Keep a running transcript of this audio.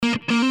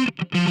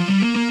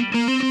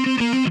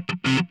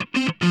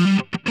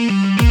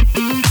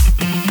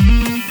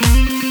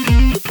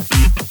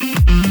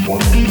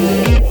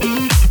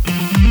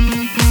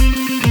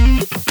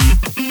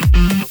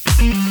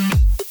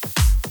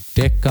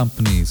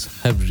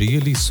companies have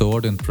really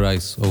soared in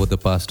price over the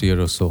past year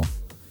or so.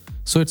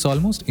 So it's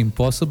almost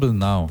impossible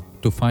now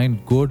to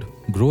find good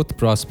growth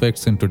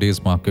prospects in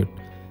today's market.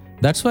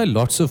 That's why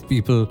lots of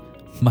people,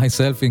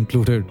 myself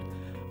included,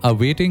 are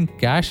waiting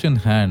cash in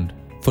hand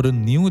for a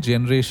new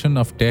generation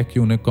of tech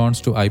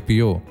unicorns to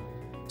IPO,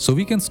 so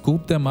we can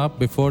scoop them up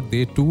before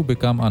they too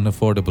become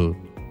unaffordable.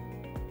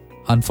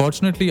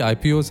 Unfortunately,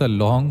 IPOs are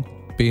long,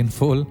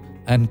 painful,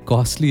 and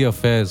costly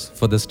affairs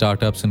for the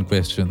startups in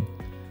question.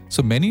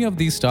 So many of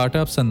these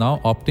startups are now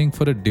opting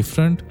for a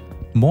different,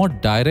 more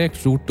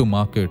direct route to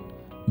market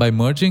by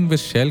merging with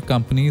shell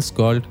companies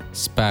called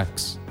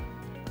SPACs.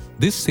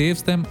 This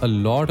saves them a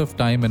lot of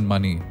time and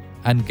money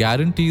and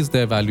guarantees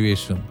their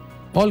valuation.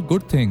 All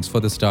good things for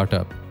the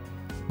startup.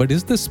 But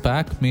is the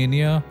SPAC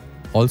mania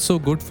also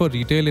good for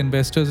retail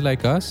investors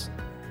like us?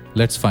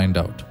 Let's find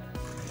out.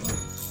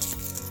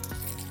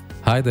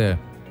 Hi there,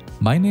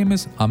 my name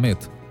is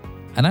Amit,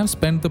 and I've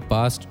spent the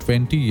past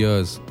 20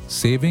 years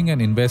saving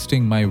and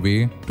investing my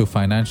way to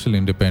financial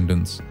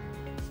independence.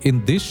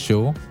 In this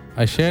show,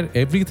 I share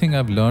everything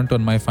I've learned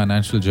on my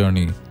financial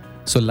journey.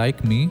 So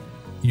like me,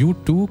 you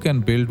too can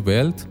build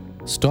wealth,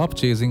 stop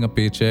chasing a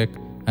paycheck,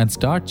 and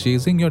start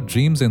chasing your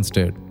dreams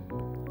instead.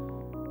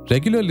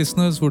 Regular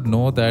listeners would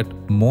know that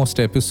most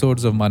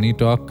episodes of Money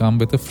Talk come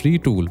with a free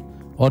tool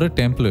or a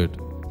template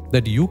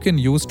that you can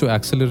use to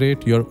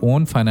accelerate your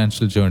own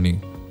financial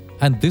journey.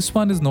 And this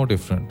one is no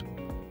different.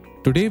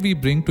 Today we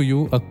bring to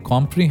you a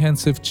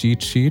comprehensive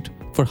cheat sheet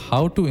for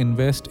how to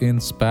invest in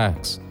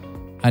SPACs,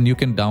 and you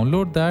can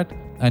download that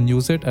and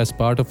use it as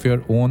part of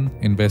your own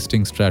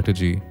investing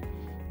strategy.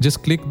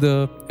 Just click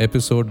the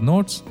episode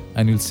notes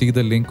and you'll see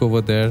the link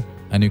over there,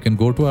 and you can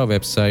go to our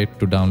website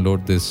to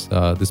download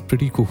this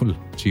pretty cool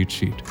cheat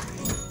sheet.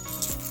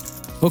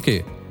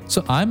 Okay,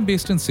 so I'm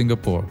based in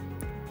Singapore,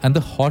 and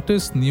the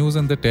hottest news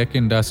in the tech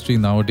industry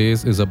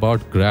nowadays is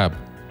about Grab,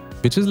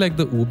 which is like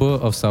the Uber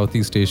of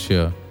Southeast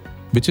Asia,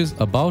 which is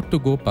about to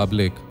go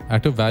public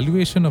at a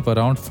valuation of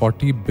around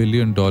 $40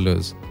 billion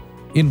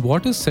in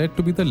what is said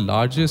to be the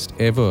largest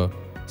ever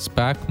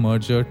SPAC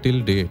merger till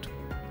date.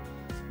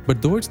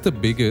 But though it's the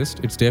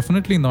biggest, it's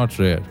definitely not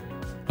rare.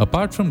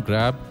 Apart from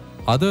Grab,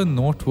 other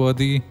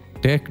noteworthy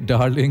tech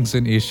darlings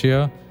in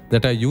Asia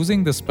that are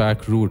using the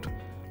SPAC route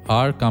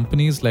are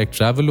companies like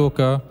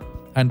Traveloka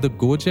and the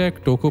Gojek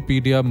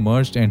Tokopedia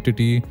merged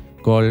entity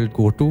called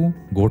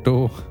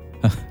Goto,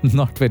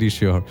 not very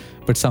sure,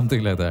 but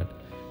something like that.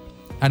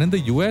 And in the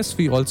US,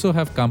 we also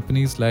have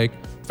companies like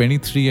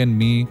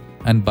 23andMe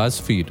and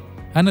BuzzFeed,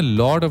 and a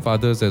lot of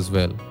others as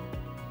well.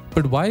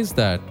 But why is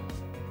that?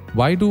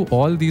 Why do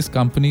all these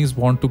companies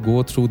want to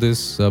go through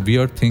this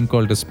weird thing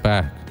called a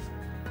SPAC?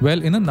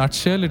 Well, in a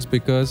nutshell, it's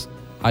because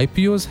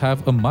IPOs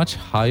have a much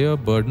higher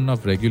burden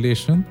of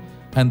regulation,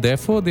 and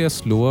therefore they are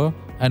slower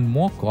and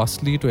more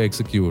costly to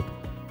execute,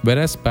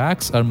 whereas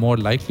SPACs are more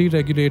lightly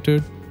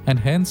regulated and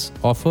hence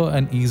offer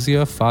an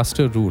easier,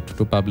 faster route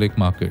to public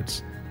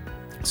markets.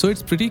 So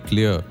it's pretty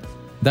clear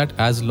that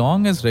as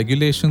long as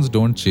regulations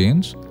don't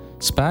change,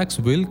 SPACs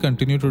will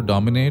continue to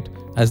dominate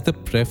as the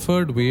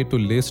preferred way to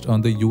list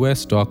on the US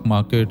stock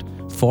market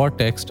for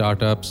tech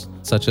startups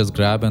such as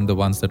Grab and the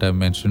ones that I've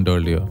mentioned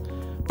earlier.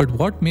 But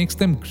what makes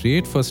them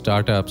great for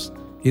startups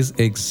is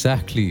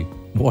exactly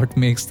what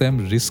makes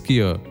them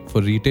riskier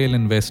for retail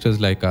investors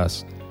like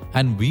us,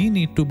 and we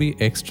need to be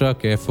extra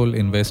careful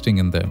investing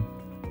in them.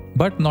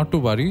 But not to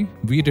worry,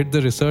 we did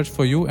the research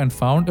for you and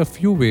found a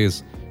few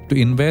ways to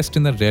invest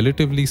in a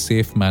relatively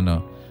safe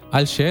manner.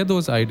 I'll share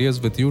those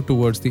ideas with you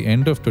towards the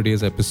end of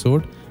today's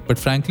episode, but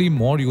frankly,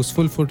 more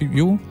useful for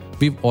you,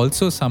 we've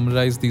also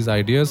summarized these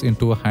ideas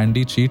into a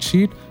handy cheat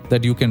sheet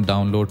that you can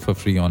download for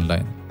free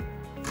online.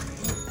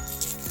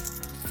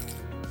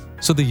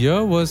 So the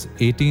year was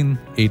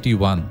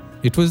 1881.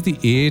 It was the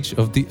age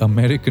of the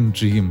American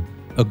dream,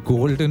 a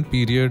golden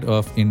period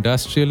of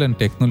industrial and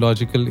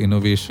technological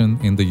innovation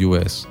in the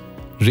US.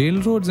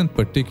 Railroads in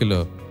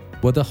particular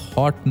were the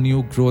hot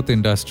new growth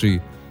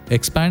industry,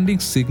 expanding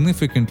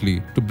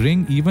significantly to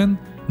bring even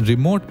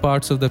remote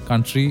parts of the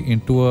country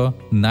into a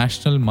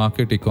national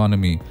market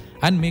economy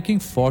and making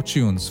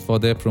fortunes for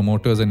their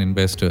promoters and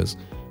investors,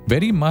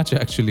 very much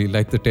actually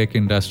like the tech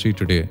industry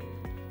today.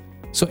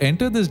 So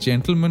enter this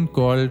gentleman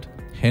called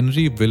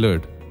Henry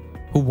Willard,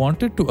 who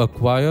wanted to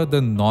acquire the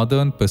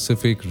Northern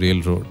Pacific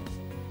Railroad.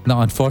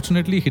 Now,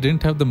 unfortunately, he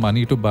didn't have the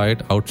money to buy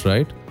it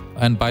outright.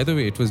 And by the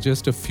way, it was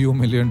just a few $1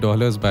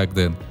 million back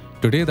then.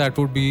 Today, that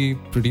would be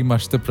pretty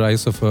much the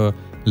price of a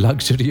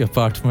luxury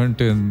apartment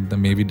in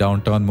maybe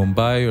downtown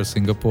Mumbai or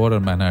Singapore or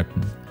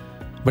Manhattan.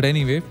 But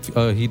anyway,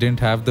 he didn't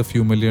have the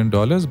few $1 million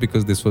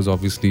because this was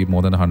obviously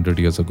more than 100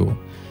 years ago.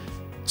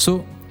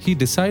 So he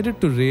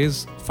decided to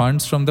raise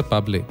funds from the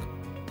public.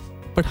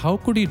 But how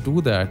could he do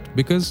that?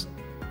 Because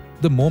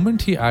the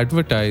moment he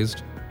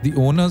advertised, the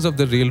owners of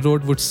the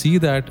railroad would see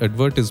that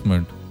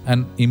advertisement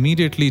and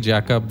immediately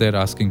jack up their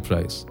asking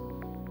price.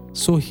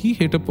 So he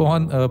hit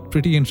upon a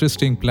pretty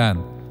interesting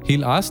plan.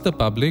 He'll ask the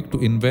public to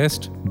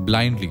invest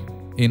blindly.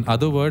 In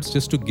other words,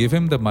 just to give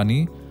him the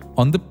money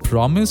on the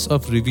promise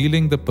of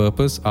revealing the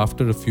purpose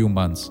after a few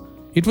months.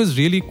 It was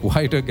really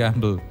quite a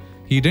gamble.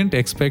 He didn't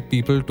expect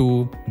people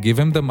to give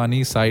him the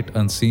money sight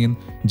unseen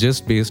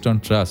just based on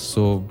trust.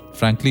 So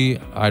frankly,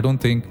 I don't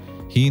think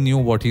he knew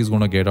what he's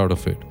going to get out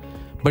of it.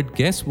 But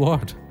guess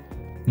what?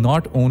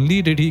 Not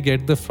only did he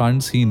get the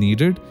funds he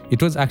needed,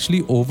 it was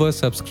actually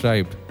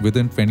oversubscribed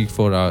within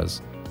 24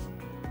 hours.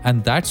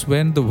 And that's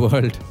when the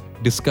world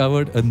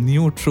discovered a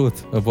new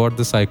truth about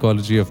the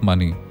psychology of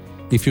money.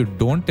 If you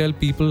don't tell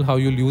people how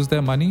you'll use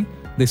their money,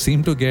 they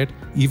seem to get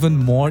even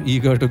more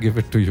eager to give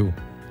it to you.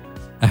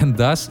 And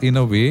thus, in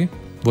a way,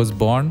 was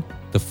born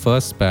the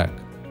first SPAC.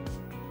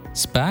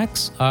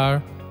 SPACs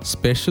are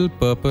Special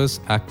Purpose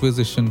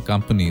Acquisition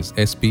Companies,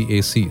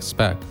 SPAC,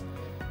 SPAC,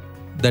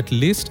 that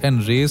list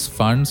and raise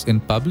funds in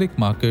public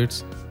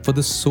markets for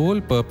the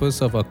sole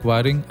purpose of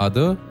acquiring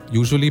other,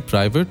 usually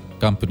private,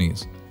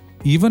 companies,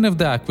 even if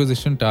the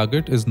acquisition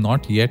target is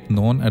not yet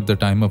known at the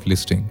time of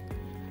listing.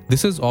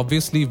 This is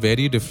obviously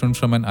very different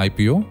from an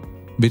IPO,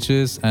 which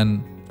is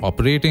an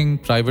operating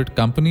private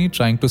company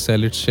trying to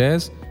sell its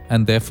shares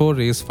and therefore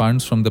raise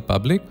funds from the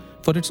public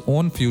for its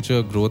own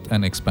future growth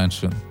and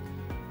expansion.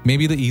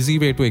 Maybe the easy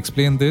way to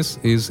explain this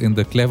is in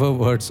the clever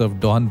words of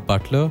Don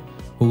Butler,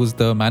 who is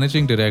the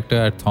managing director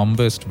at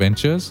Thomvest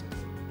Ventures.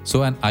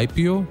 So an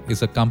IPO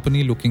is a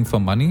company looking for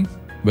money,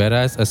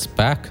 whereas a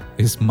SPAC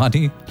is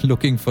money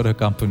looking for a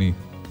company.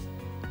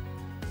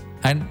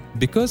 And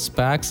because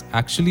SPACs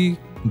actually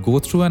go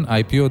through an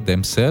IPO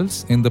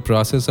themselves in the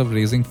process of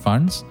raising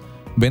funds,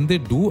 when they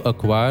do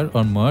acquire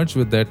or merge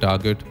with their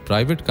target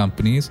private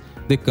companies,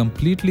 they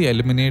completely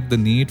eliminate the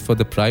need for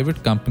the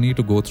private company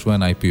to go through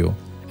an IPO.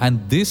 And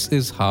this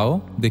is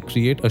how they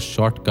create a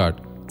shortcut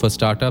for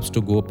startups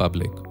to go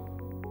public.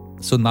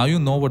 So now you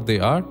know what they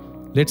are.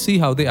 Let's see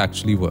how they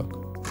actually work.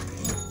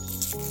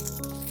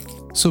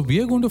 So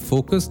we are going to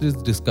focus this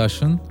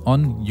discussion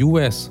on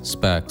US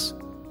SPACs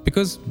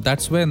because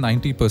that's where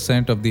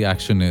 90% of the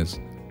action is.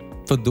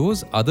 For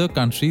those other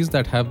countries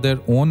that have their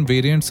own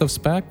variants of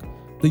SPAC,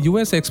 the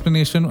US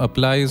explanation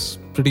applies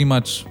pretty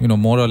much,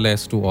 more or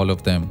less to all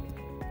of them.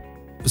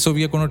 So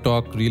we are going to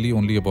talk really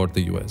only about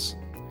the US.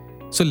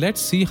 So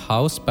let's see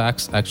how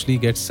SPACs actually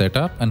get set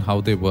up and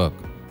how they work.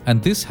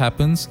 And this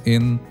happens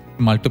in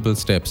multiple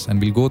steps,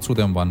 and we'll go through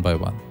them one by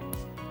one.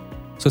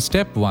 So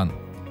step 1.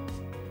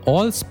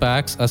 All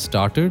SPACs are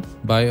started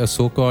by a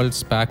so-called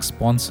SPAC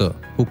sponsor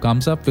who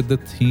comes up with the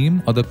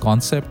theme or the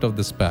concept of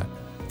the SPAC.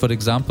 For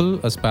example,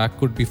 a SPAC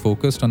could be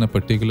focused on a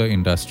particular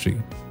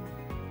industry.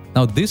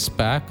 Now this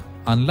SPAC,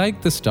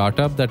 unlike the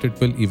startup that it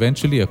will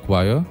eventually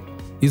acquire,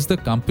 is the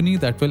company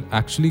that will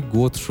actually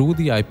go through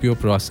the IPO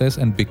process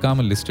and become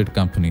a listed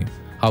company.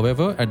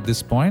 However, at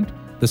this point,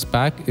 the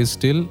SPAC is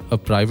still a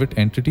private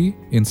entity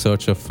in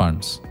search of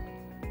funds.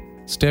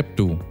 Step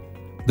 2.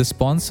 The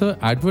sponsor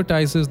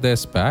advertises their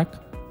SPAC,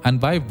 and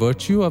by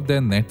virtue of their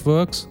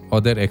networks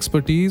or their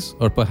expertise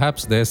or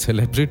perhaps their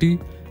celebrity,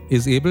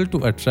 is able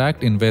to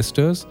attract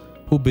investors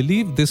who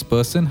believe this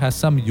person has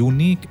some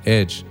unique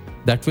edge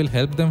that will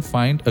help them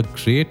find a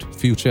great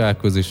future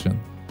acquisition.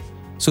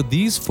 So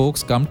these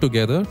folks come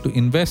together to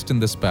invest in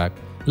the SPAC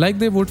like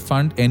they would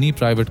fund any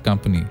private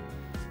company.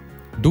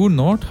 Do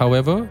note,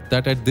 however,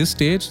 that at this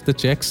stage, the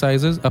check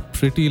sizes are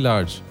pretty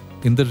large,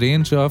 in the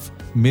range of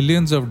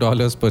millions of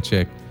dollars per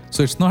check.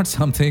 So it's not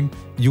something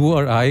you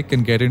or I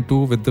can get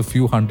into with the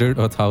few $100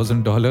 or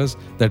 $1,000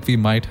 that we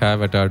might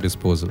have at our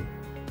disposal.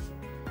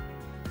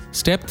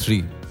 Step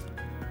 3.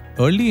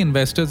 Early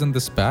investors in the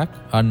SPAC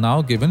are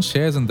now given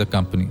shares in the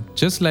company,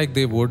 just like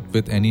they would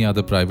with any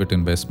other private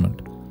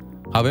investment.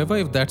 However,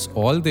 if that's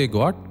all they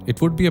got,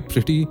 it would be a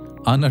pretty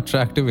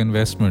unattractive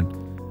investment.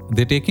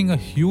 They're taking a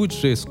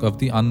huge risk of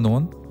the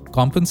unknown,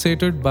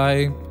 compensated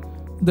by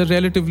the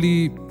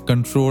relatively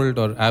controlled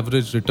or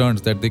average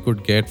returns that they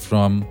could get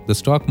from the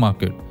stock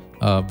market,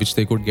 which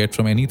they could get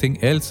from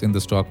anything else in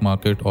the stock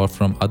market or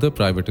from other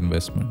private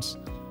investments.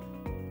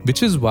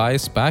 Which is why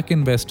SPAC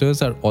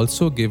investors are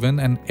also given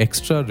an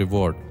extra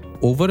reward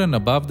over and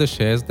above the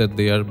shares that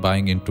they are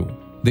buying into.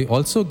 They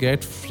also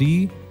get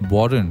free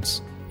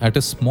warrants at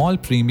a small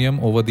premium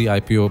over the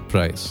IPO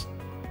price.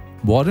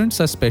 Warrants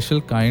are special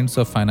kinds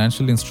of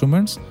financial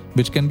instruments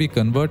which can be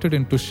converted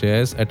into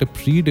shares at a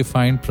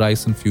predefined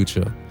price in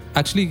future.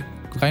 Actually,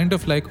 kind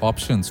of like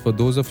options for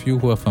those of you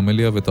who are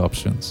familiar with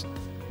options.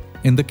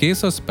 In the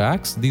case of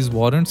SPACs, these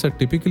warrants are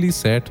typically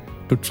set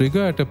to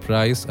trigger at a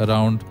price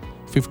around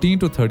 15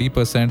 to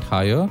 30%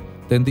 higher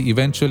than the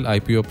eventual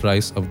IPO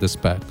price of the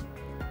SPAC.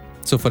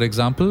 So for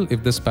example,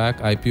 if the SPAC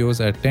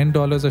IPOs at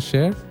 $10 a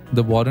share,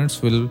 the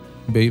warrants will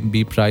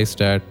be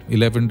priced at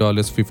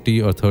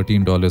 $11.50 or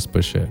 $13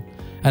 per share.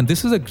 And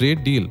this is a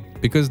great deal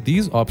because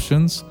these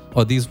options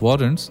or these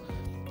warrants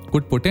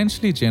could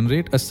potentially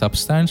generate a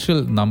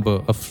substantial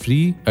number of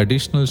free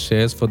additional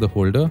shares for the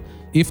holder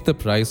if the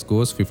price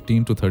goes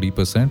 15 to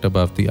 30%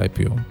 above the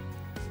IPO.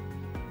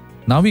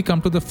 Now we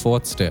come to the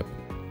fourth step.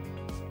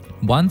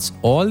 Once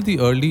all the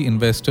early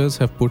investors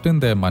have put in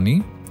their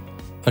money,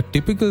 a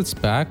typical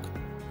SPAC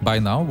by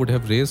now would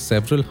have raised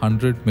several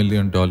 $100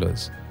 million.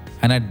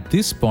 And at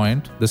this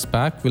point, the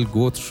SPAC will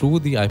go through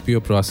the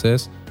IPO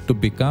process to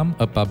become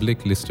a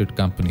public listed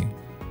company.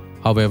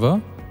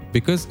 However,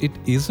 because it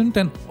isn't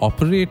an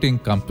operating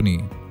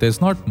company,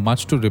 there's not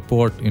much to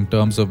report in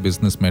terms of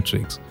business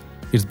metrics.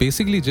 It's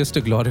basically just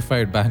a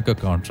glorified bank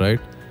account, right?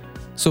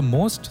 So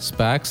most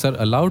SPACs are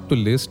allowed to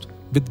list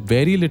with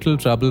very little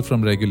trouble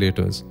from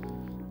regulators.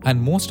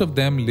 And most of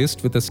them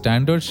list with a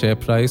standard share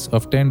price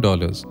of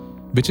 $10,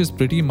 which is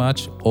pretty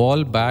much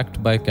all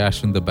backed by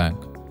cash in the bank.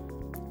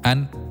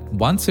 And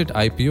once it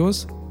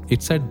IPOs,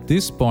 it's at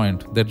this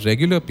point that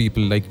regular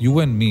people like you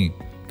and me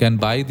can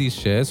buy these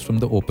shares from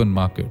the open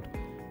market.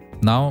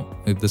 Now,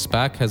 if the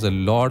SPAC has a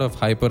lot of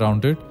hype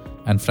around it,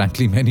 and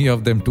frankly many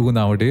of them do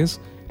nowadays,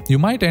 you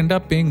might end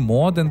up paying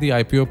more than the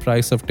IPO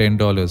price of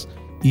 $10,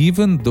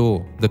 even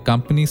though the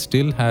company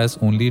still has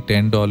only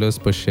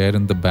 $10 per share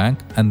in the bank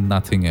and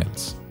nothing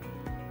else.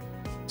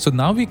 So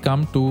now we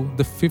come to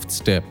the fifth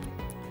step.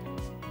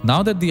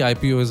 Now that the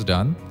IPO is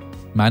done,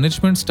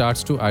 management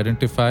starts to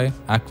identify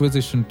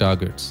acquisition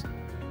targets.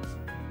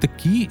 The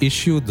key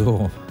issue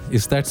though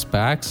is that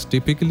SPACs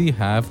typically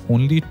have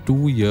only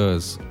 2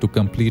 years to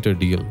complete a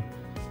deal.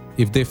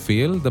 If they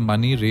fail, the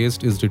money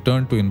raised is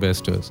returned to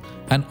investors.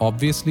 And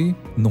obviously,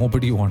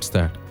 nobody wants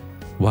that.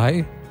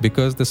 Why?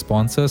 Because the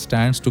sponsor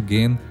stands to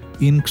gain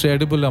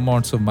incredible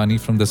amounts of money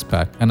from the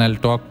SPAC. And I'll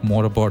talk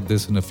more about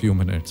this in a few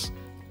minutes.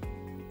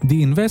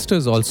 The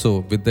investors also,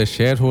 with their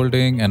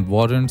shareholding and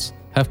warrants,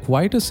 have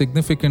quite a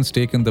significant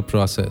stake in the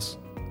process.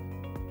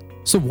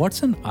 So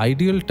what's an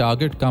ideal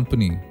target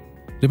company?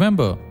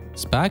 Remember,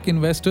 SPAC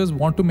investors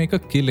want to make a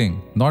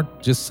killing,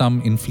 not just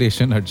some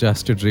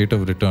inflation-adjusted rate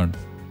of return.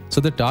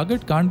 So the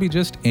target can't be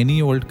just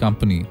any old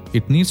company.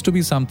 It needs to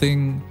be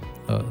something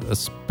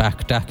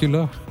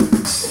spectacular.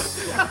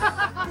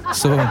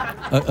 So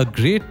a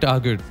great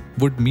target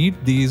would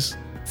meet these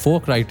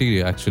 4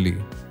 criteria actually.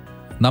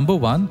 Number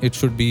 1, it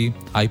should be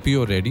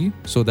IPO ready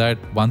so that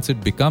once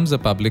it becomes a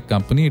public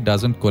company, it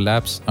doesn't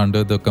collapse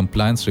under the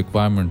compliance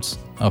requirements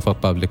of a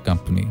public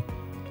company.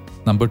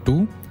 Number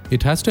 2,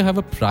 it has to have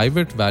a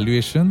private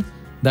valuation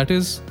that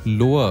is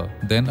lower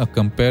than a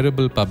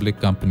comparable public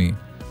company.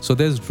 So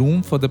there's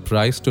room for the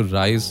price to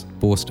rise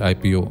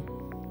post-IPO.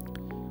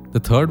 The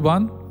third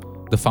one,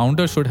 the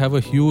founder should have a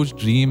huge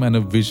dream and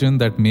a vision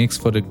that makes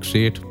for a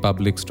great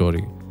public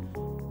story.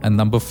 And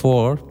number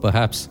 4,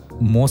 perhaps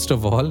most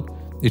of all,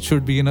 it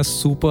should be in a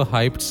super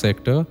hyped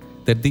sector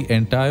that the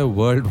entire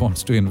world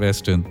wants to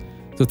invest in.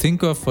 So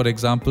think of, for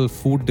example,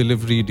 food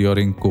delivery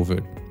during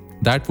COVID.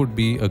 That would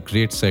be a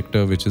great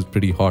sector which is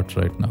pretty hot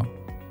right now.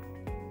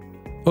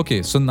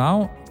 Okay, so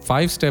now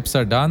 5 steps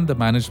are done. The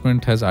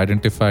management has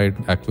identified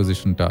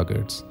acquisition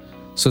targets.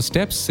 So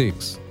step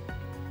 6.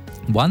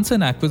 Once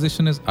an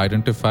acquisition is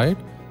identified,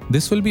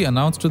 this will be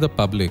announced to the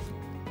public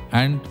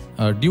and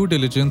due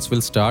diligence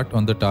will start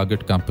on the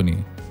target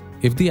company.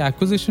 If the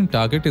acquisition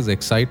target is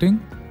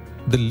exciting,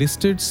 the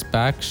listed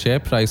SPAC share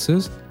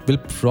prices will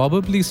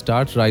probably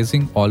start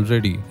rising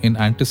already in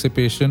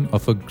anticipation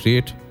of a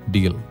great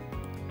deal.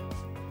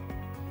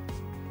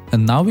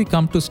 And now we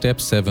come to step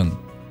 7.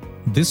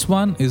 This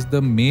one is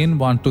the main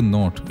one to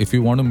note if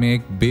you want to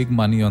make big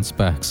money on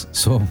SPACs,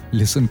 so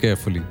listen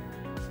carefully.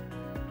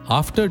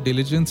 After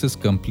diligence is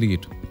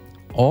complete,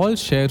 all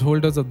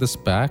shareholders of the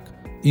SPAC,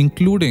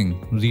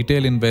 including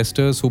retail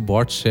investors who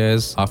bought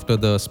shares after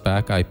the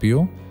SPAC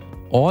IPO,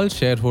 all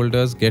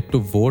shareholders get to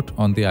vote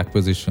on the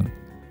acquisition.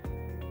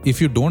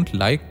 If you don't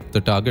like the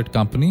target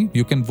company,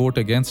 you can vote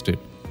against it.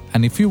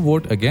 And if you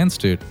vote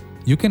against it,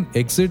 you can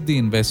exit the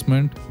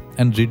investment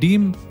and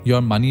redeem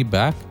your money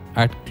back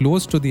at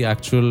close to the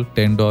actual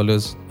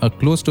 $10,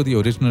 close to the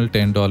original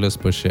 $10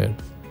 per share.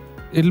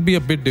 It'll be a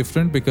bit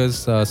different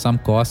because some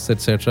costs,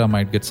 etc.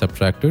 might get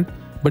subtracted.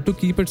 But to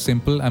keep it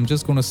simple, I'm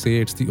just going to say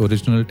it's the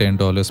original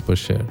 $10 per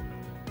share.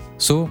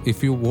 So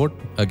if you vote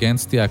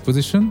against the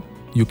acquisition,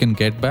 you can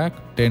get back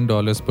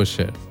 $10 per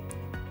share.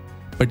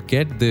 But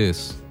get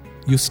this,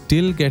 you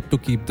still get to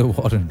keep the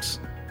warrants.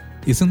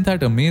 Isn't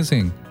that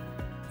amazing?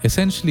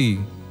 Essentially,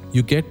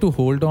 you get to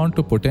hold on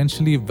to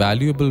potentially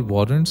valuable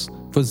warrants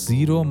for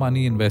zero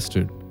money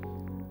invested.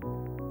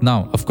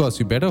 Now, of course,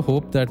 you better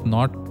hope that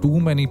not too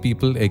many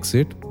people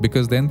exit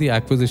because then the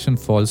acquisition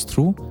falls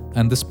through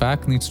and the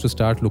SPAC needs to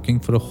start looking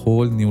for a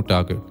whole new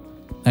target.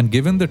 And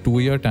given the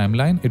 2-year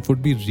timeline, it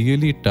would be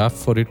really tough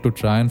for it to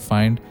try and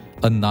find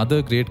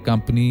another great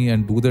company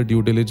and do the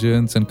due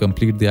diligence and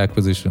complete the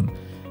acquisition.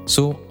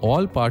 So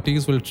all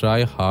parties will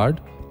try hard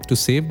to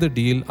save the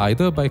deal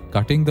either by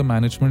cutting the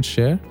management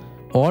share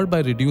or by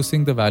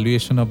reducing the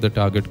valuation of the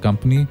target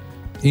company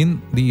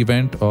in the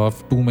event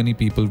of too many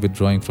people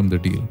withdrawing from the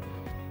deal.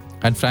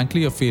 And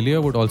frankly, a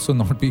failure would also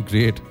not be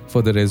great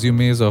for the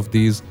resumes of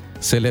these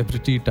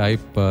celebrity type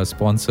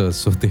sponsors.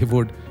 So they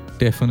would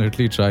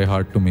definitely try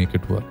hard to make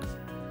it work.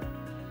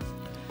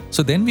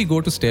 So then we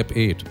go to step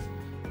 8.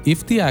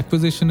 If the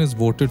acquisition is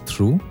voted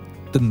through,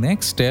 the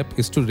next step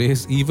is to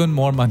raise even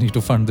more money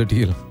to fund the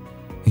deal.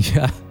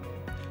 Yeah,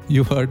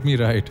 you heard me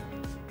right.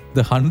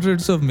 The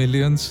hundreds of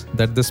millions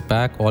that the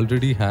SPAC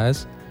already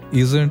has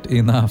isn't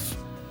enough.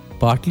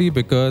 partly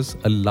because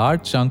a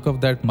large chunk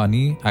of that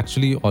money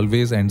actually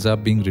always ends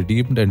up being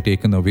redeemed and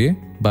taken away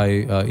by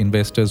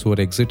investors who are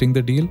exiting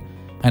the deal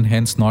and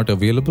hence not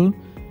available,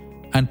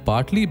 and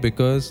partly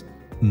because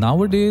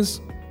nowadays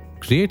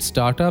great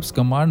startups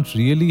command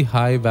really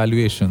high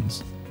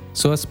valuations.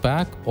 So a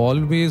SPAC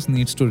always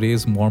needs to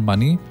raise more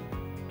money,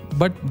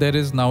 but there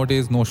is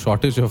nowadays no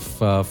shortage of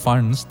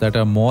funds that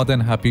are more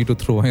than happy to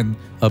throw in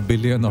 $1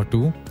 billion or $2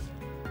 billion.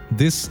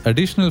 This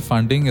additional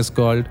funding is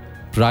called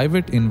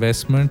Private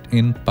Investment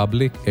in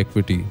Public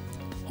Equity,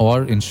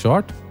 or in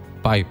short,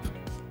 PIPE.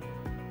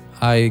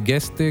 I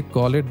guess they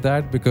call it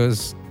that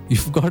because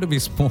you've got to be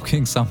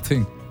smoking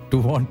something to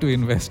want to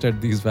invest at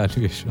these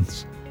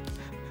valuations.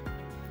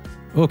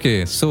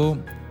 Okay, so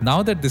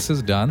now that this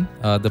is done,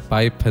 the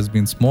pipe has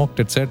been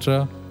smoked,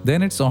 etc.,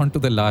 then it's on to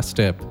the last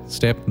step,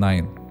 step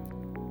 9.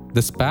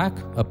 The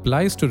SPAC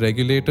applies to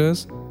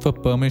regulators for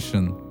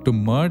permission to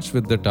merge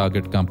with the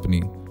target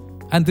company.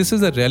 And this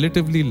is a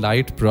relatively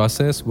light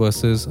process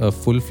versus a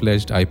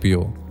full-fledged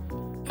IPO.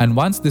 And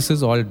once this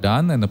is all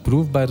done and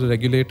approved by the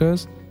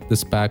regulators, the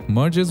SPAC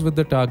merges with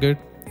the target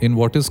in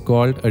what is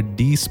called a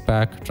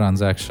de-SPAC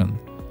transaction.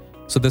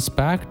 So the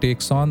SPAC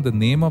takes on the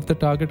name of the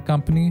target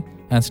company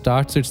and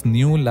starts its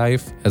new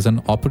life as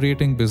an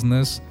operating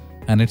business,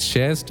 and its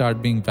shares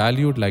start being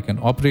valued like an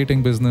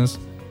operating business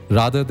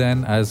rather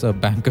than as a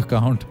bank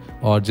account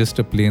or just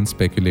a plain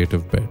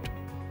speculative bet.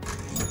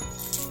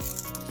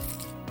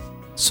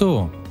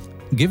 So,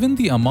 given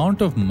the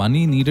amount of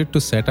money needed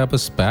to set up a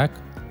SPAC,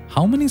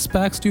 how many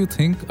SPACs do you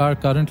think are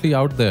currently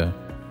out there?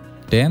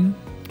 10?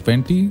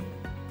 20?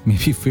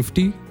 Maybe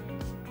 50?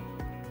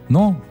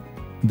 No,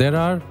 there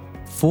are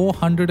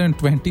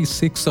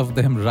 426 of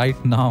them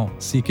right now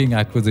seeking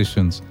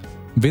acquisitions,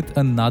 with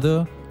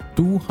another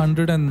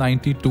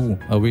 292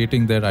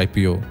 awaiting their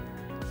IPO.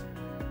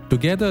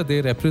 Together,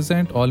 they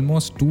represent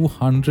almost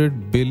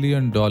 $200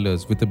 billion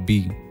with a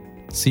B,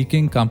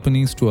 seeking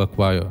companies to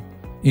acquire.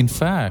 In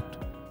fact,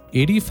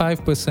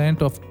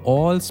 85% of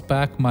all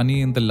SPAC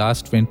money in the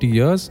last 20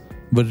 years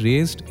were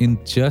raised in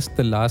just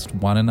the last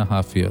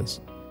 1.5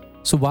 years.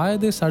 So why are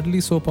they suddenly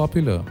so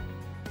popular?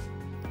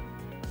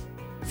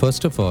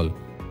 First of all,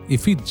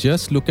 if we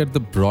just look at the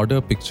broader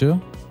picture,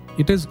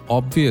 it is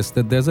obvious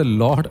that there's a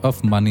lot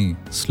of money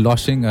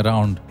sloshing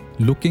around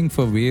looking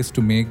for ways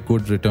to make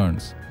good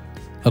returns.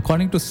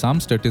 According to some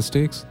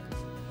statistics,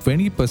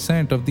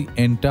 20% of the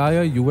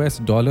entire US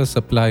dollar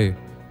supply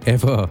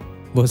ever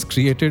was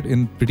created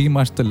in pretty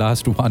much the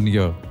last 1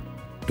 year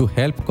to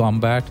help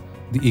combat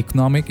the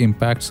economic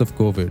impacts of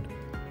COVID.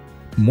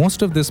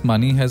 Most of this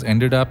money has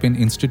ended up in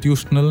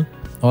institutional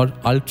or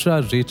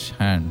ultra-rich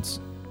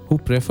hands who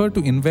prefer to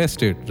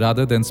invest it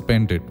rather than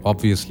spend it,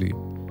 obviously.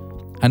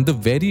 And the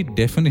very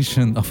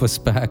definition of a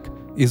SPAC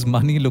is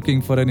money looking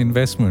for an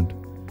investment.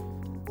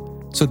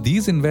 So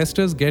these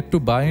investors get to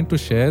buy into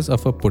shares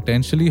of a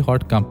potentially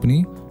hot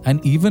company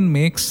and even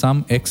make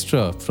some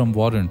extra from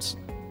warrants.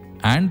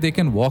 And they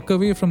can walk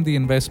away from the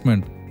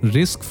investment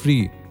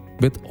risk-free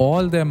with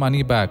all their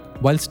money back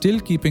while still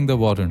keeping the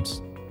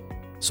warrants.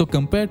 So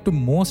compared to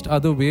most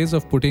other ways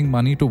of putting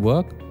money to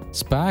work,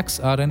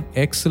 SPACs are an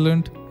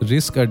excellent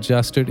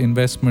risk-adjusted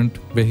investment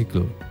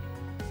vehicle.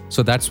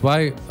 So that's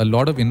why a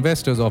lot of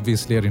investors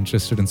obviously are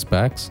interested in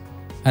SPACs.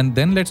 And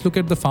then let's look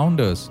at the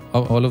founders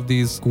of all of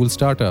these cool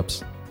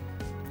startups.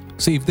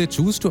 So if they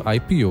choose to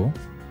IPO,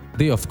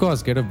 they of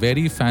course get a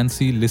very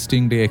fancy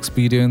listing day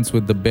experience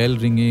with the bell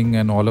ringing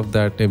and all of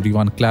that,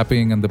 everyone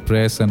clapping and the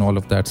press and all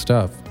of that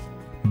stuff.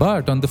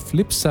 But on the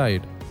flip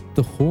side,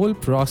 the whole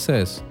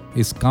process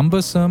is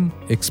cumbersome,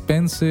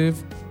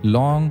 expensive,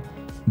 long,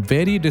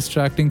 very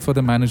distracting for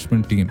the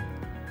management team.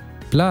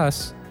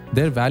 Plus,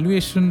 their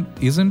valuation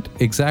isn't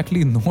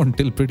exactly known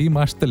till pretty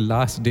much the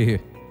last day.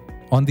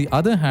 On the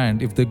other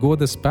hand, if they go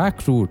the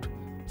SPAC route,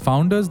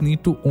 founders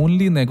need to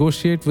only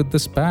negotiate with the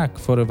SPAC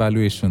for a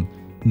valuation,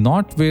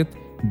 not with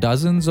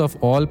dozens of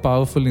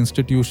all-powerful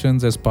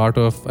institutions as part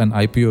of an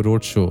IPO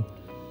roadshow,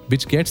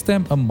 which gets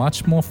them a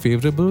much more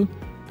favorable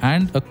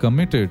and a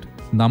committed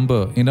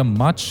number in a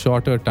much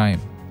shorter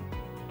time.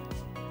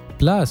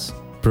 Plus,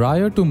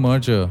 prior to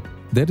merger,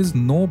 there is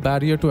no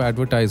barrier to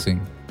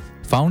advertising.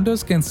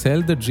 Founders can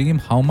sell the dream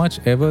how much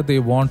ever they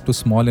want to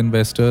small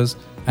investors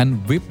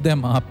and whip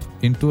them up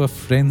into a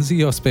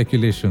frenzy of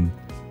speculation.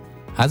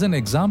 As an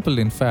example,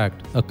 in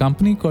fact, a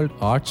company called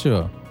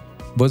Archer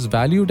was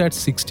valued at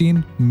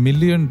 $16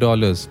 million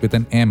with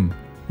an M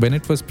when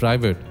it was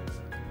private.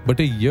 But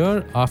a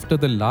year after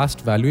the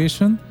last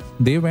valuation,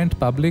 they went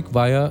public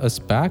via a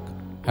SPAC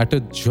at a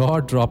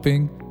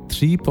jaw-dropping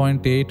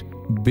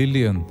 $3.8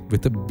 billion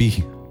with a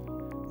B,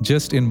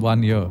 just in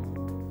 1 year.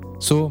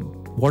 So,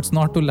 what's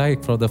not to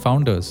like for the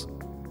founders?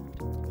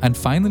 And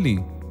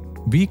finally,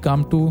 we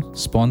come to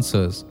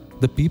sponsors,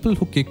 the people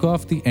who kick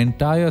off the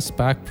entire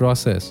SPAC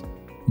process.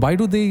 Why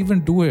do they even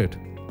do it?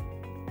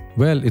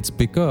 Well, it's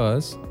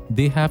because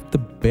they have the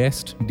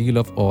best deal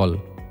of all,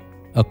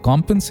 a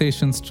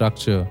compensation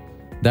structure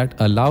that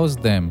allows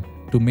them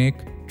to make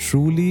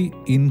truly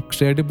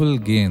incredible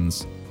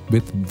gains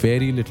with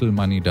very little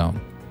money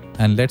down.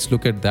 and let's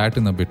look at that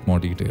in a bit more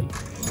detail.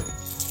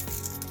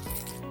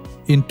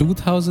 In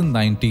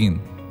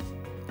 2019,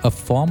 a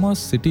former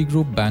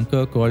Citigroup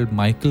banker called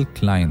Michael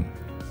Klein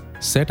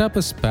set up a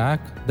SPAC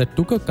that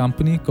took a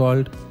company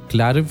called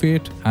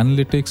Clarivate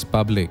Analytics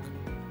public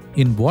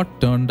in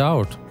what turned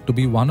out to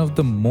be one of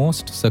the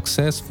most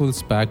successful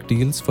SPAC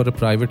deals for a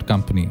private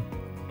company.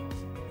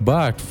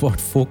 But what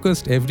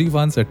focused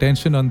everyone's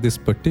attention on this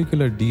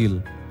particular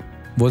deal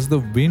was the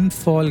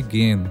windfall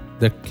gain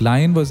that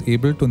Klein was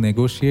able to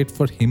negotiate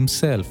for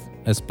himself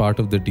as part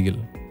of the deal.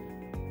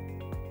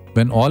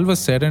 When all was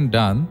said and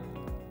done,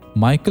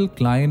 Michael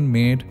Klein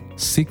made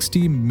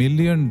 $60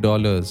 million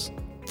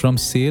from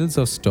sales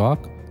of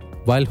stock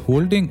while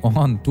holding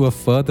on to a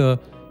further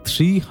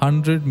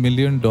 $300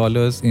 million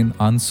in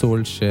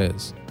unsold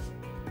shares.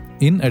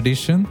 In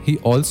addition, he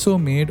also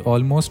made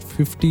almost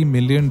 $50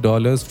 million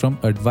from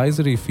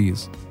advisory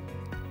fees.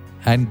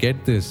 And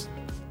get this,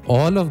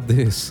 all of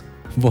this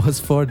was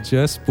for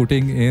just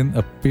putting in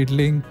a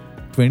piddling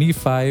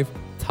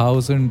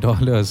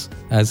 $25,000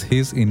 as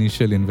his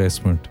initial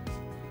investment.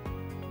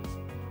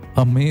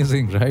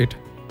 Amazing, right?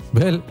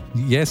 Well,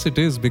 yes, it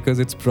is, because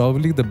it's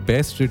probably the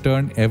best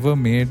return ever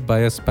made by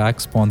a SPAC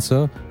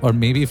sponsor, or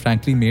maybe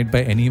frankly made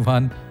by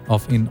anyone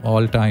in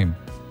all time.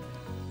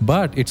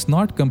 But it's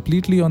not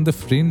completely on the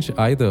fringe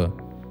either.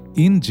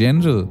 In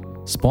general,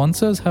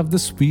 sponsors have the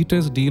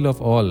sweetest deal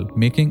of all,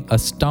 making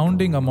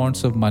astounding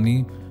amounts of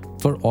money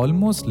for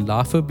almost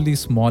laughably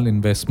small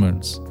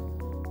investments.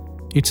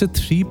 It's a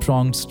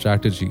three-pronged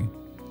strategy.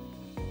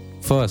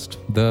 First,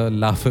 the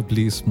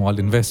laughably small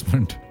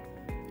investment.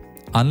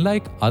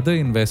 Unlike other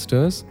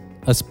investors,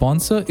 a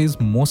sponsor is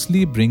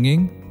mostly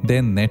bringing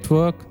their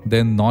network,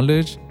 their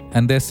knowledge,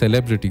 and their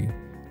celebrity.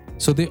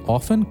 So they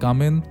often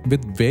come in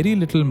with very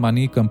little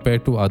money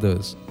compared to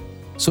others.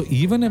 So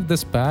even if the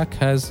SPAC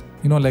has,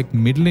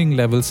 middling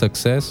level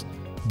success,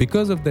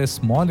 because of their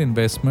small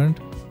investment,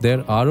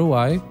 their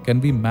ROI can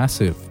be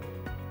massive.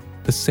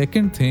 The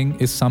second thing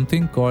is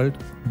something called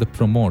the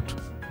promote.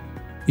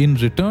 In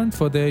return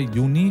for their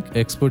unique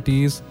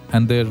expertise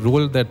and their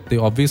role that they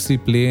obviously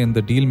play in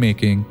the deal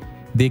making,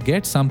 they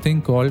get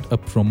something called a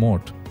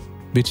promote,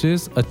 which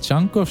is a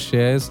chunk of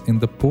shares in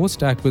the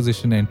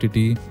post-acquisition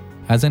entity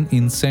as an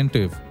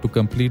incentive to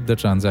complete the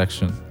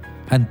transaction.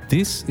 And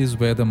this is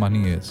where the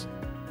money is.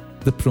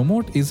 The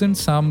promote isn't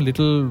some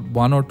little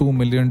 $1 or $2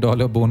 million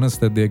bonus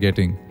that they're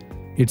getting.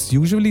 It's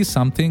usually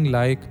something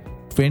like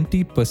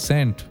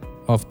 20%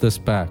 of the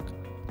SPAC.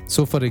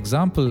 So for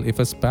example, if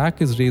a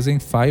SPAC is raising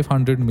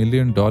 $500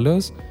 million,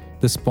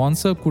 the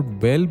sponsor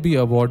could well be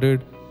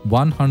awarded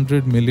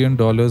 $100 million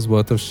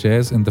worth of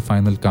shares in the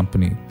final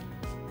company.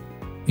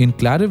 In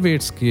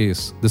Clarivate's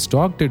case, the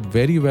stock did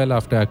very well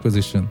after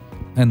acquisition,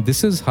 and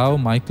this is how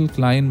Michael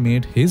Klein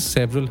made his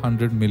several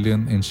hundred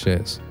million in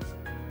shares.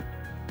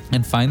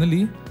 And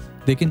finally,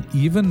 they can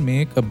even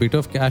make a bit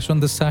of cash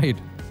on the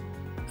side.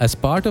 As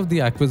part of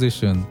the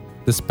acquisition,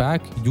 the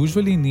SPAC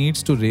usually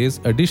needs to raise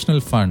additional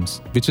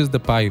funds, which is the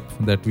PIPE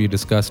that we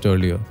discussed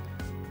earlier.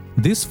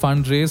 This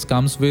fundraise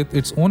comes with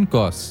its own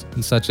costs,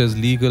 such as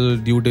legal,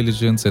 due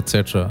diligence,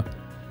 etc.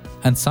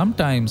 And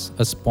sometimes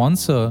a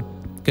sponsor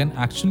can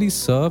actually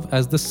serve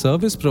as the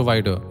service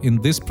provider in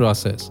this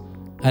process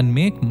and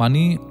make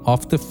money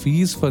off the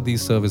fees for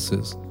these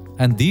services.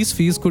 And these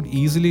fees could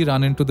easily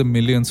run into the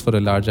millions for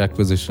a large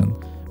acquisition.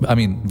 I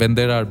mean, when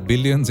there are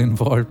billions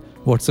involved,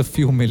 what's a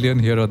few million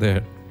here or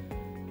there?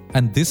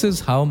 And this is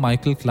how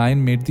Michael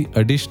Klein made the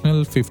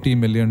additional $50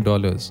 million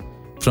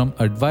from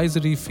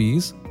advisory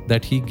fees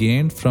that he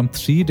gained from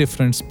 3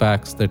 different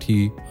SPACs that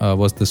he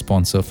was the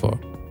sponsor for.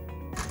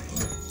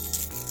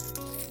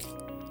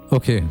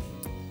 Okay,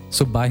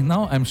 so by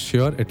now I'm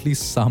sure at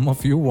least some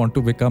of you want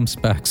to become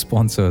SPAC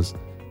sponsors.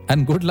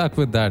 And good luck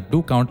with that.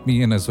 Do count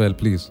me in as well,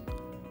 please.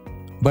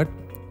 But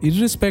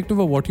irrespective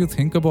of what you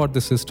think about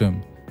the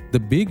system, the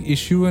big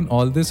issue in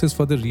all this is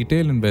for the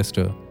retail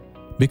investor.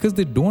 Because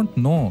they don't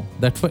know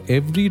that for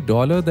every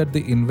dollar that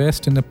they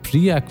invest in a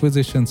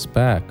pre-acquisition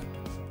SPAC,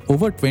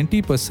 over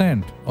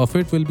 20% of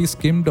it will be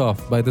skimmed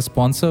off by the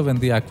sponsor when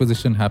the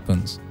acquisition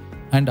happens.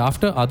 And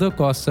after other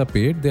costs are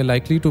paid, they're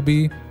likely to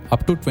be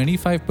up to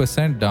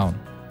 25% down.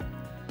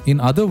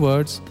 In other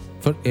words,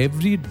 for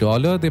every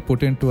dollar they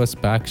put into a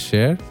SPAC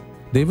share,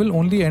 they will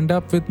only end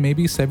up with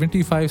maybe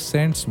 75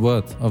 cents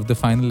worth of the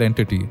final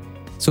entity.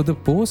 So the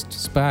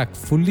post-SPAC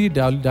fully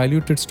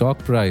diluted stock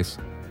price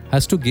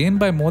has to gain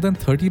by more than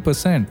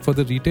 30% for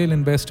the retail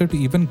investor to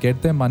even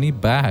get their money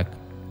back,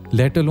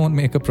 let alone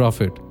make a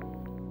profit.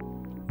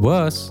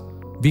 Worse,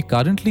 we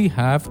currently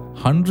have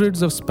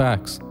hundreds of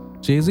SPACs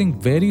chasing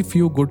very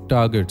few good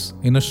targets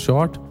in a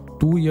short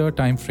 2-year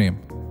time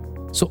frame.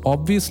 So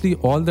obviously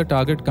all the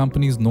target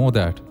companies know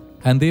that,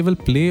 and they will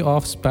play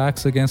off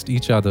SPACs against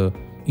each other,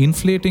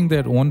 inflating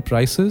their own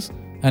prices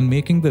and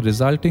making the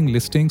resulting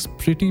listings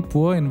pretty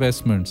poor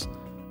investments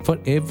for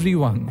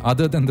everyone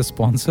other than the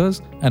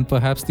sponsors and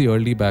perhaps the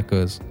early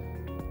backers.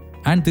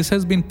 And this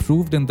has been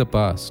proved in the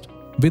past.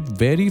 With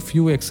very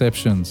few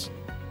exceptions,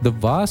 the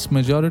vast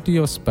majority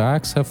of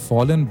SPACs have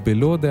fallen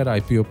below their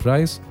IPO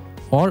price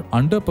or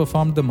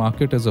underperformed the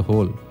market as a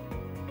whole.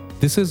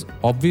 This is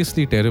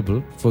obviously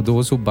terrible for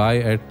those who buy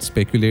at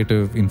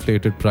speculative,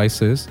 inflated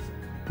prices,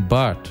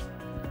 but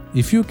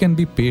if you can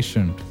be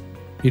patient,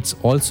 it's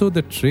also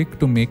the trick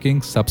to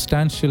making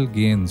substantial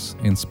gains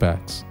in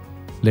SPACs.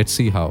 Let's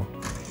see how.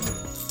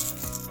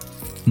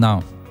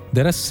 Now,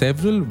 there are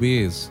several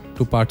ways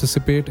to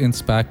participate in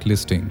SPAC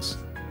listings.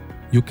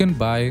 You can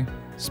buy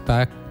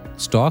SPAC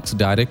stocks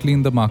directly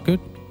in the market.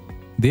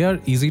 They are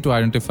easy to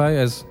identify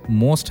as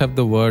most have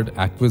the word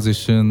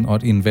acquisition or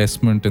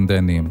investment in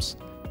their names.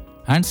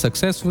 And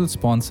successful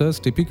sponsors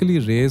typically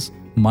raise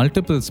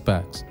multiple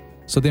SPACs.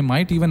 So they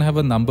might even have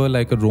a number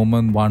like a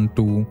Roman 1,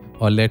 2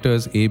 or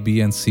letters A,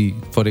 B and C.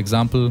 For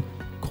example,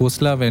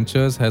 Khosla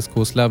Ventures has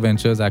Khosla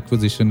Ventures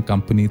Acquisition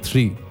Company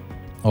 3.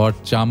 Or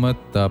Chamat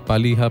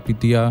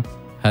Palihapitiya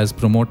has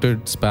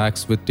promoted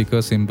SPACs with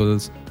ticker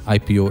symbols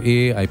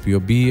IPOA,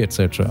 IPOB,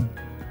 etc.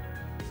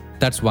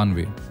 That's one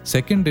way.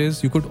 Second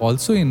is you could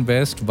also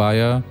invest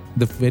via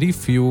the very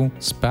few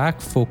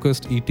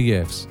SPAC-focused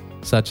ETFs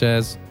such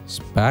as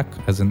SPAC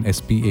as in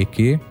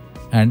SPAK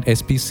and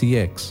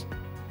SPCX.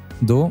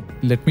 Though,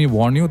 let me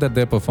warn you that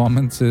their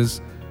performance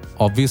is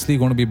obviously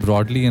going to be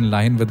broadly in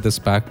line with the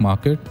SPAC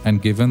market,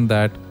 and given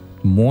that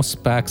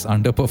most SPACs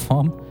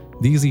underperform,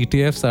 these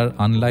ETFs are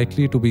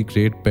unlikely to be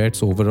great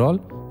bets overall,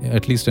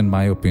 at least in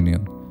my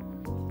opinion.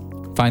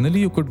 Finally,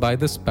 you could buy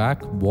the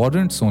SPAC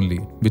warrants only,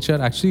 which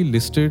are actually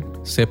listed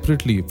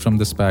separately from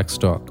the SPAC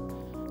stock.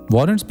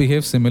 Warrants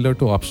behave similar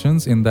to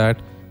options in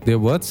that they're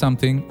worth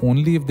something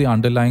only if the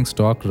underlying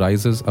stock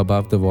rises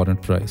above the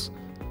warrant price.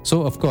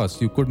 So, of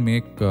course, you could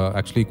make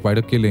actually quite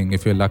a killing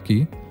if you're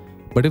lucky.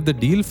 But if the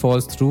deal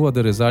falls through or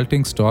the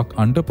resulting stock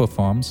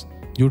underperforms,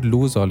 you'd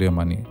lose all your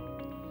money.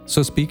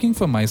 So, speaking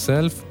for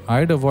myself,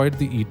 I'd avoid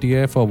the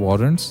ETF or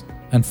warrants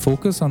and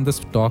focus on the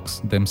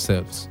stocks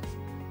themselves.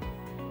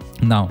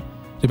 Now,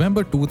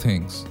 remember two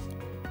things.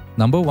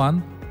 Number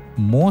one,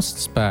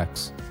 most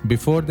SPACs,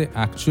 before they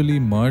actually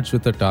merge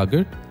with a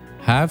target,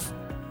 have,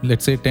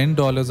 let's say,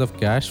 $10 of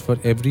cash for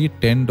every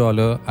 $10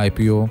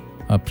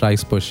 IPO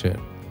price per share.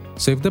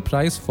 So if the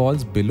price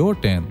falls below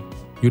 10,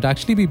 you'd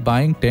actually be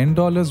buying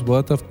 $10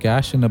 worth of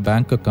cash in a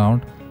bank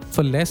account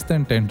for less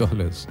than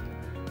 $10.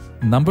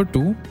 Number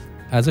two,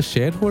 as a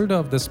shareholder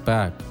of the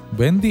SPAC,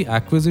 when the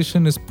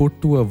acquisition is put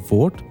to a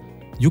vote,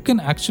 you can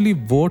actually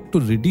vote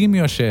to redeem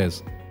your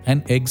shares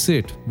and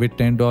exit with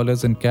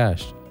 $10 in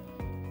cash.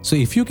 So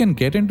if you can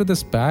get into the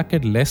SPAC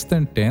at less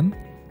than 10,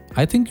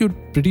 I think you'd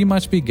pretty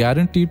much be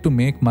guaranteed to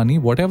make money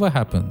whatever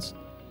happens.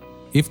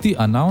 If the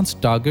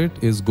announced target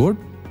is good,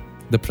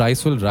 the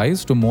price will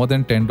rise to more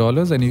than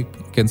 $10 and you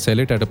can sell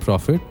it at a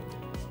profit.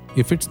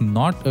 If it's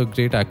not a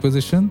great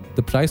acquisition,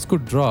 the price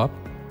could drop,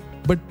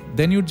 but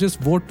then you just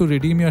vote to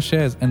redeem your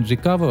shares and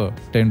recover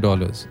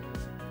 $10.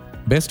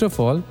 Best of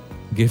all,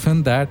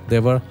 given that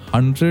there were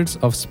hundreds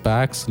of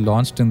SPACs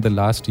launched in the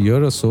last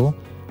year or so,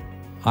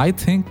 I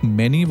think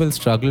many will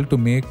struggle to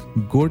make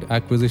good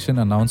acquisition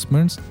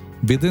announcements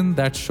within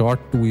that short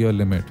 2-year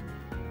limit.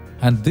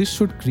 And this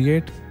should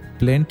create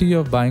plenty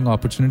of buying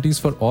opportunities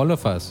for all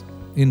of us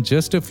in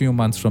just a few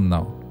months from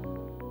now.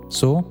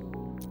 So,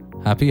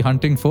 happy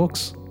hunting,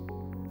 folks.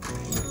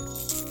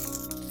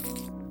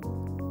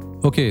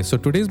 Okay, so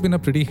today's been a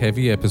pretty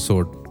heavy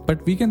episode,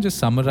 but we can just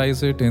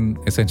summarize it in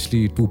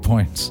essentially 2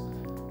 points.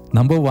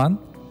 Number one,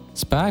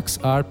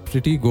 SPACs are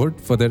pretty good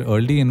for their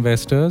early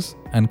investors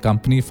and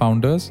company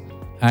founders,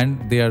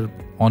 and they are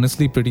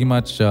honestly pretty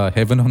much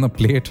heaven on a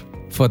plate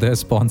for their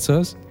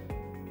sponsors.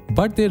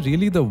 But they're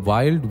really the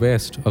wild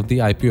west of the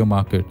IPO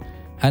market,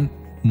 and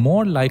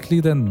more likely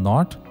than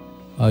not,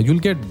 you'll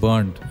get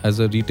burned as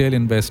a retail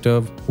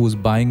investor who's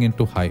buying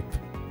into hype.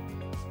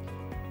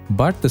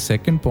 But the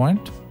second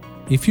point,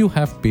 if you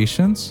have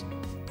patience,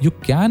 you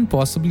can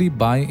possibly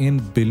buy in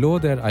below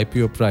their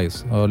IPO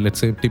price, or let's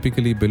say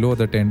typically below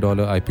the $10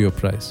 IPO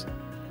price,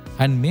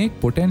 and make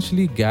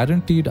potentially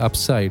guaranteed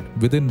upside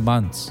within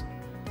months.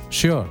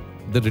 Sure,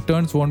 the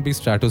returns won't be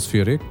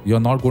stratospheric. You're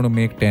not going to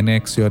make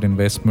 10x your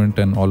investment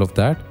and all of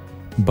that,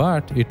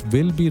 but it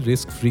will be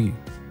risk-free.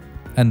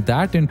 And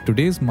that in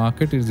today's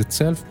market is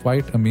itself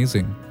quite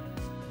amazing.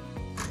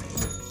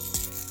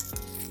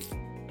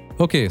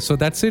 Okay, so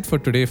that's it for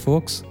today,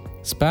 folks.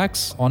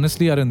 SPACs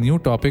honestly are a new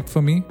topic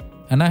for me,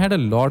 and I had a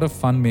lot of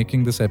fun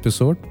making this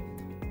episode.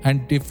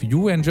 And if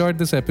you enjoyed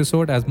this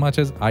episode as much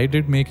as I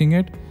did making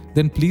it,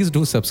 then please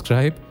do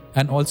subscribe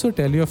and also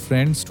tell your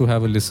friends to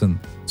have a listen.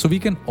 So we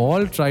can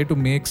all try to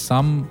make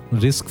some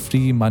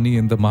risk-free money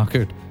in the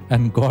market,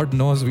 and God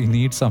knows we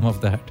need some of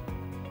that.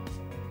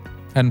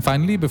 And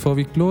finally, before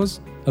we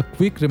close, a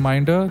quick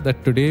reminder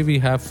that today we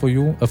have for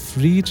you a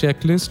free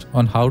checklist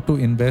on how to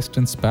invest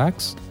in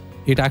SPACs.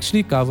 It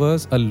actually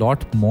covers a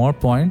lot more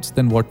points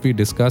than what we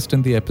discussed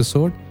in the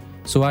episode.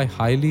 So I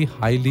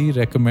highly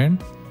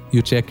recommend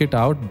you check it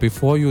out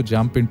before you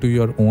jump into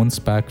your own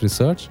SPAC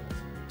research.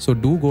 So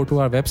do go to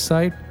our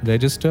website,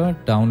 register,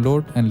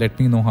 download, and let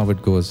me know how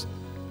it goes.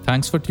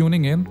 Thanks for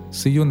tuning in.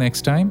 See you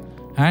next time.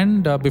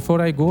 And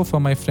before I go, for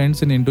my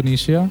friends in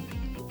Indonesia,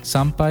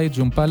 Sampai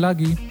jumpa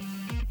lagi.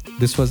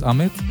 This was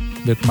Amit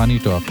with Money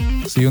Talk.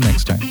 See you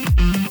next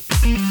time.